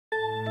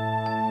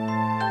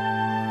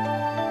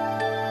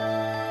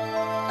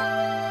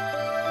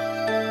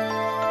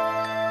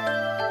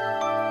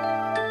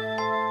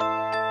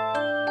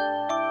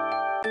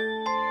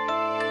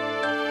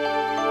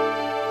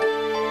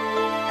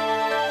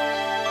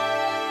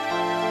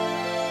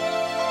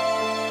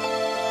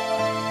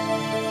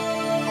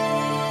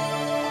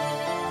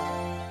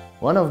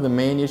One of the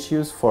main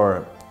issues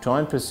for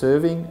joint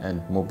preserving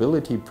and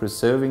mobility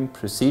preserving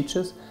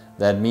procedures,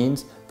 that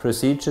means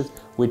procedures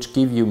which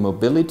give you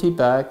mobility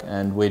back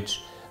and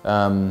which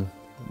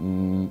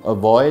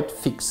avoid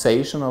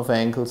fixation of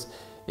ankles,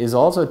 is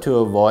also to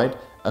avoid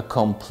a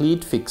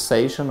complete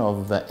fixation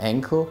of the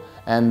ankle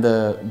and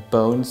the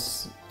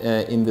bones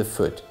in the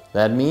foot.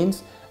 That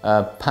means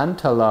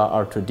pantalar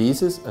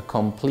arthrodesis, a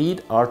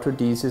complete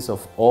arthrodesis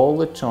of all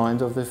the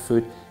joints of the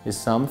foot, is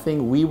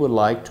something we would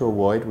like to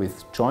avoid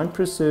with joint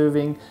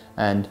preserving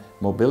and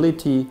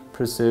mobility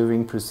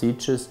preserving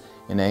procedures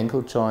in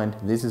ankle joint.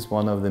 This is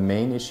one of the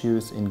main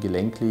issues in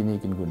Gelenk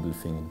Klinik in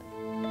Gundelfingen.